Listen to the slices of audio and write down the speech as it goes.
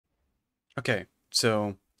Okay,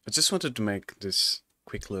 so I just wanted to make this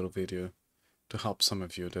quick little video to help some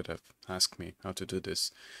of you that have asked me how to do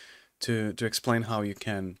this, to explain how you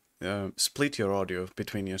can split your audio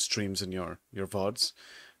between your streams and your VODs,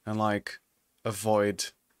 and like avoid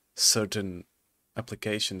certain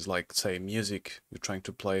applications like, say, music you're trying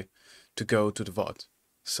to play to go to the VOD.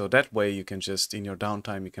 So that way you can just, in your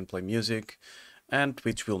downtime, you can play music, and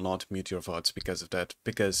Twitch will not mute your VODs because of that,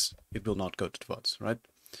 because it will not go to the VODs, right?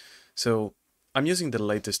 So I'm using the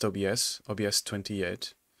latest OBS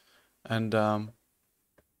 28, and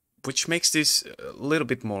which makes this a little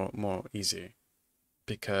bit more easy,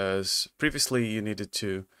 because previously you needed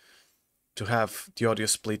to have the audio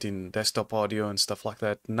split in desktop audio and stuff like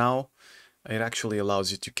that. Now it actually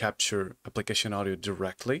allows you to capture application audio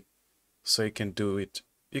directly, so you can do it.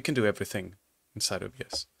 You can do everything inside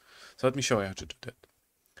OBS. So let me show you how to do that.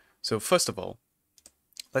 So first of all,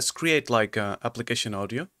 let's create like a application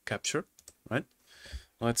audio capture, right?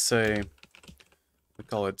 Let's say we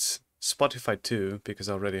call it Spotify 2 because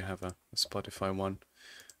I already have a Spotify one,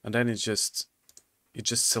 and then you just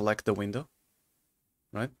select the window,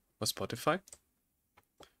 right? For Spotify,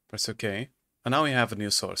 press OK, and now we have a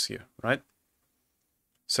new source here, right?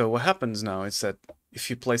 So what happens now is that if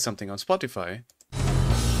you play something on Spotify,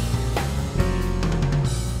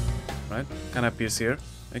 right, kind of appears here.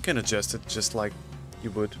 You can adjust it just like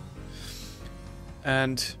you would.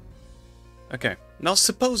 And okay, now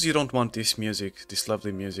suppose you don't want this music, this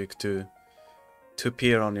lovely music, to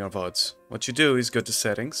appear on your VODs. What you do is go to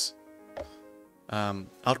settings,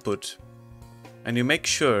 output, and you make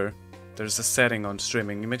sure there's a setting on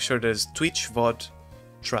streaming. You make sure there's Twitch VOD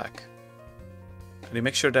track, and you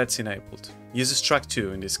make sure that's enabled. Uses track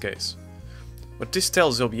 2 in this case. What this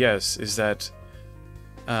tells OBS is that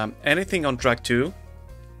anything on track 2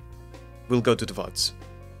 will go to the VODs,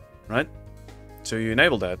 right? So you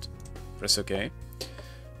enable that, press OK,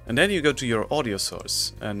 and then you go to your audio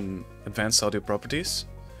source and advanced audio properties,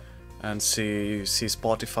 and see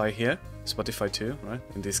Spotify here, Spotify 2, right?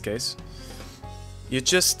 In this case, you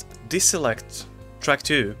just deselect track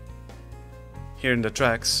 2 here in the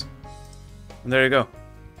tracks, and there you go.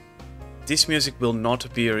 This music will not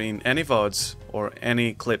appear in any VODs or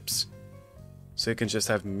any clips, so you can just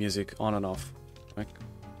have music on and off. Right?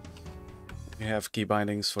 You have key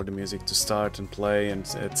bindings for the music to start and play and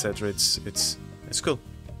etc. It's cool,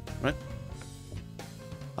 right?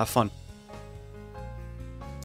 Have fun.